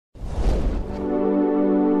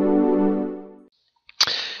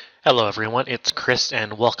Hello everyone, it's Chris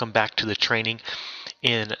and welcome back to the training.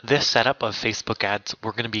 In this setup of Facebook ads,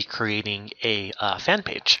 we're going to be creating a fan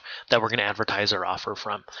page that we're going to advertise our offer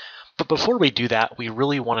from. But before we do that, we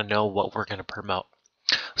really want to know what we're going to promote.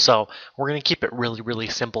 So we're going to keep it really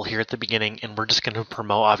simple here at the beginning, and we're just going to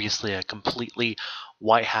promote obviously a completely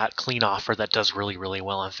white hat clean offer that does really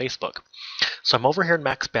well on Facebook. So I'm over here in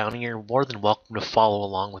Max Bounty. You're more than welcome to follow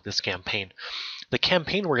along with this campaign. The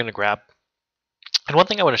campaign we're going to grab, and one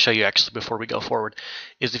thing I want to show you actually before we go forward,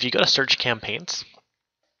 is if you go to search campaigns,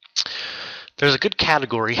 there's a good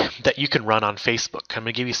category that you can run on Facebook. I'm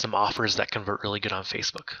going to give you some offers that convert really good on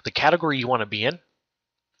Facebook. The category you want to be in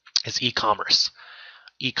is e-commerce.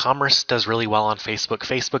 E-commerce does really well on Facebook.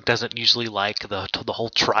 Facebook doesn't usually like the whole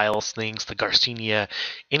trials things, the Garcinia,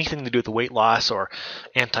 anything to do with weight loss or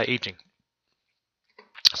anti-aging.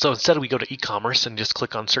 So instead we go to e-commerce and just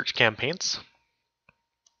click on search campaigns,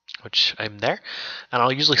 which I'm there, and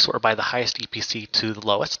I'll usually sort by the highest EPC to the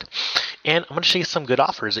lowest. And I'm going to show you some good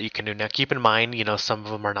offers that you can do. Now keep in mind, some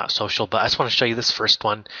of them are not social, but I just want to show you this first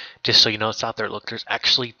one just so you know it's out there. Look, there's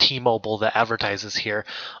actually T-Mobile that advertises here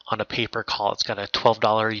on a pay-per call. It's got a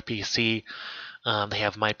 $12 EPC. They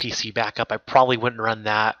have my PC backup. I probably wouldn't run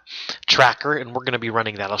that tracker, and we're going to be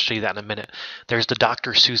running that. I'll show you that in a minute. There's the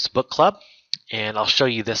Dr. Seuss Book Club, and I'll show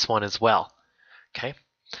you this one as well. Okay.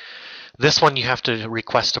 This one you have to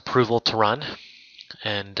request approval to run,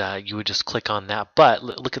 and you would just click on that. But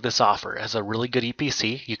look at this offer. It has a really good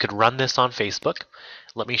EPC. You could run this on Facebook.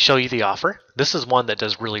 Let me show you the offer. This is one that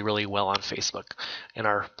does really well on Facebook. In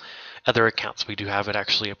our other accounts, we do have it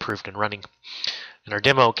actually approved and running. In our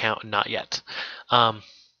demo account, not yet.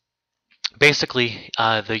 Basically,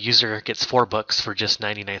 the user gets 4 books for just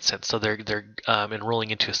 99 cents. So they're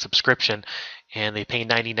enrolling into a subscription, and they pay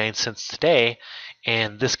 99 cents today,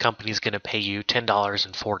 and this company is going to pay you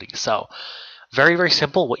 $10.40. So very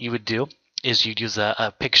simple. What you would do is you'd use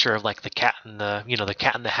a picture of like the cat in the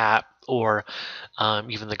cat in the hat, or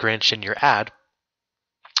even the Grinch in your ad,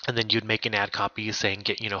 and then you'd make an ad copy saying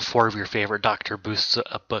get 4 of your favorite Dr. Boost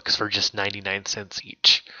books for just 99 cents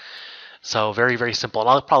each. So very simple, and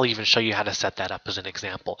I'll probably even show you how to set that up as an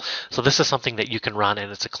example. So this is something that you can run,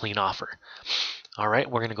 and it's a clean offer. All right,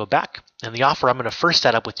 we're going to go back, and the offer I'm going to first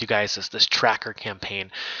set up with you guys is this tracker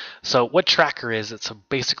campaign. So what tracker is, it's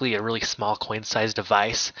basically a really small coin-sized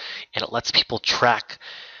device, and it lets people track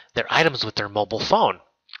their items with their mobile phone.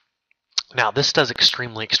 Now this does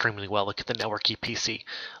extremely well. Look at the network EPC.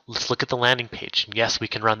 Let's look at the landing page. And yes, we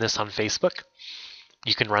can run this on Facebook.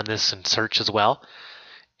 You can run this in search as well.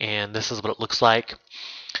 And this is what it looks like.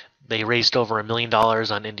 They raised over $1 million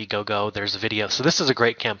on Indiegogo. There's a video. So this is a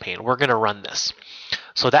great campaign. We're going to run this.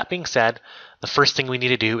 So that being said, the first thing we need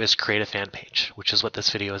to do is create a fan page, which is what this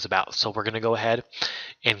video is about. So we're going to go ahead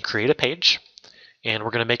and create a page, and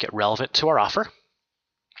we're going to make it relevant to our offer.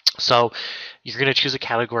 So you're going to choose a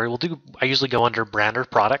category. I usually go under brand or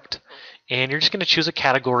product, and you're just going to choose a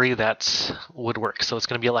category that's woodwork. So it's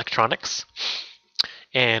going to be electronics.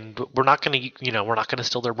 And we're not going to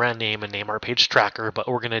steal their brand name and name our page tracker, but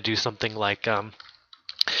we're going to do something like,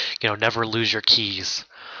 never lose your keys,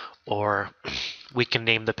 or we can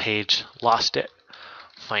name the page Lost It,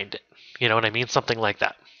 Find It. You know what I mean? Something like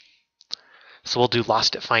that. So we'll do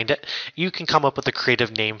Lost It, Find It. You can come up with a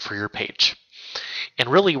creative name for your page. And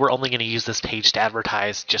really, we're only going to use this page to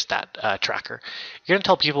advertise just that tracker. You're going to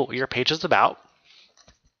tell people what your page is about.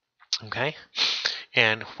 Okay.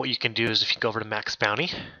 And what you can do is if you go over to Max Bounty,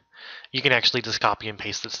 you can actually just copy and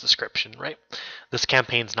paste this description, right? This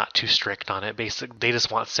campaign's not too strict on it. They just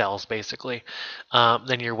want sales, basically.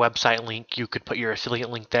 Then your website link, you could put your affiliate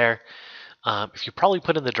link there. If you probably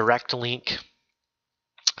put in the direct link,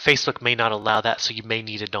 Facebook may not allow that, so you may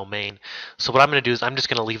need a domain. So what I'm going to do is I'm just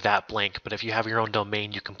going to leave that blank, but if you have your own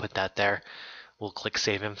domain, you can put that there. We'll click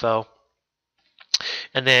Save Info.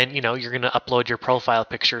 And then, you're going to upload your profile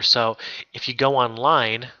picture. So if you go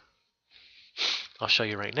online, I'll show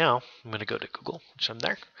you right now. I'm going to go to Google, which I'm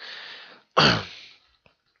there.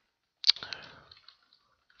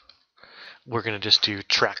 We're going to just do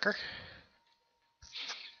tracker.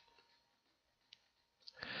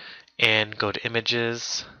 And go to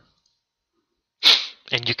images.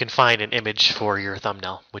 And you can find an image for your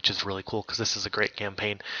thumbnail, which is really cool because this is a great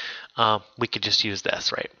campaign. We could just use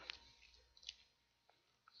this, right?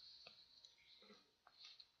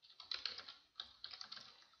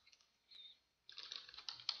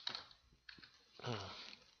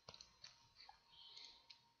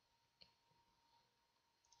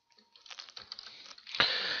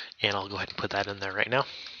 And I'll go ahead and put that in there right now.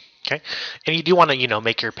 Okay, and you do want to,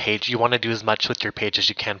 make your page. You want to do as much with your page as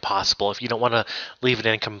you can possible. If you don't want to leave it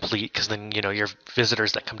incomplete, because then your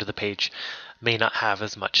visitors that come to the page may not have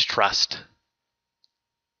as much trust.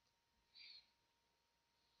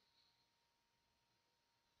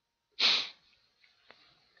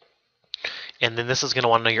 And then this is going to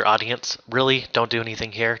want to know your audience. Really, don't do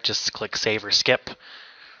anything here. Just click save or skip.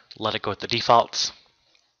 Let it go with the defaults.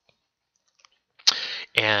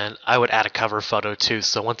 And I would add a cover photo too.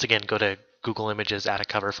 So once again, go to Google Images, add a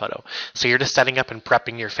cover photo. So you're just setting up and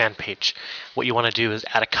prepping your fan page. What you want to do is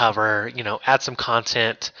add a cover, add some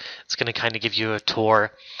content. It's going to kind of give you a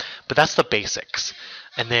tour, but that's the basics.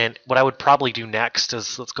 And then what I would probably do next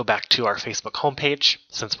is, let's go back to our Facebook homepage,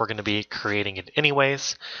 since we're going to be creating it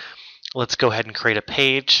anyways. Let's go ahead and create a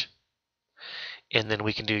page. And then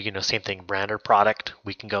we can do, same thing, brand or product.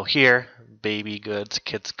 We can go here, baby goods,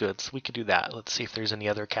 kids goods. We could do that. Let's see if there's any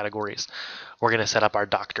other categories. We're going to set up our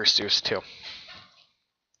Dr. Seuss too.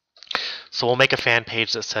 So we'll make a fan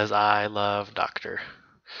page that says, I love Dr.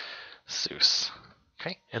 Seuss.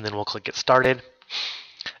 Okay, and then we'll click get started.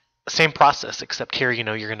 Same process, except here,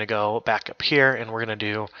 you're going to go back up here and we're going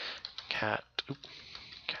to do cat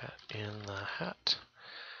in the hat.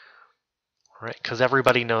 Right, because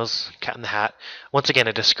everybody knows Cat in the Hat. Once again,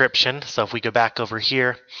 a description. So if we go back over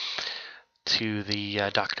here to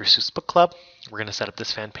the Dr. Seuss Book Club, we're going to set up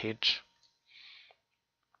this fan page.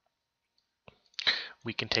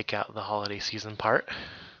 We can take out the holiday season part.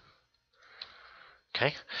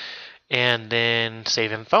 Okay, and then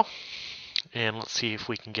save info. And let's see if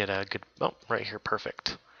we can get a good, oh, right here,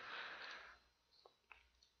 perfect.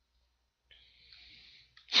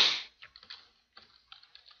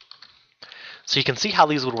 So you can see how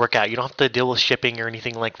these would work out. You don't have to deal with shipping or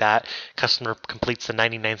anything like that. Customer completes the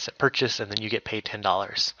 99-cent purchase, and then you get paid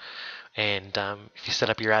 $10. And if you set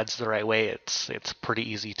up your ads the right way, it's pretty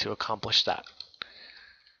easy to accomplish that.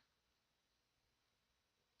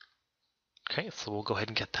 Okay, so we'll go ahead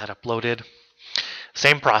and get that uploaded.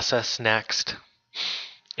 Same process next.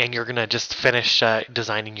 And you're going to just finish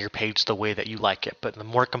designing your page the way that you like it. But the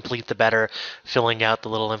more complete, the better. Filling out the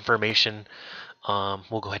little information.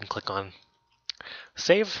 We'll go ahead and click on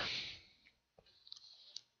save.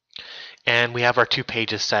 And we have our 2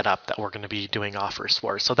 pages set up that we're going to be doing offers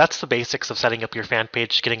for. So that's the basics of setting up your fan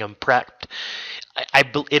page, getting them prepped.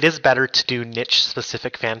 It is better to do niche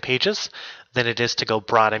specific fan pages than it is to go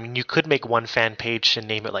broad. I mean, you could make one fan page and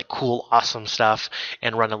name it like cool, awesome stuff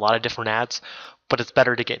and run a lot of different ads. But it's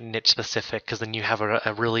better to get niche specific, because then you have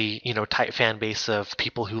a really tight fan base of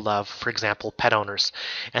people who love, for example, pet owners,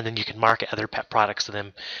 and then you can market other pet products to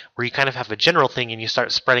them. Where you kind of have a general thing and you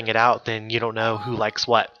start spreading it out, then you don't know who likes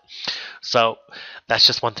what. So that's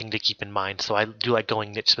just one thing to keep in mind. So I do like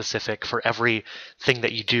going niche specific. For every thing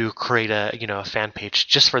that you do, create a fan page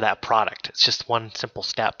just for that product. It's just one simple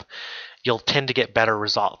step. You'll tend to get better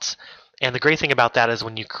results. And the great thing about that is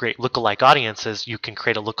when you create lookalike audiences, you can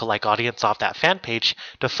create a lookalike audience off that fan page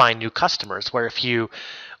to find new customers. Where if you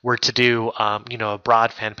were to do, a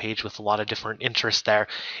broad fan page with a lot of different interests there,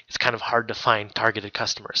 it's kind of hard to find targeted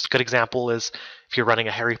customers. A good example is if you're running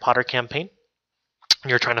a Harry Potter campaign,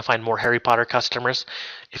 you're trying to find more Harry Potter customers.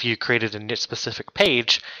 If you created a niche specific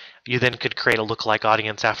page, you then could create a lookalike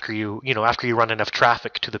audience after you run enough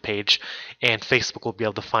traffic to the page, and Facebook will be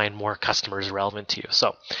able to find more customers relevant to you.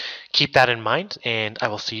 So keep that in mind, and I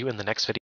will see you in the next video.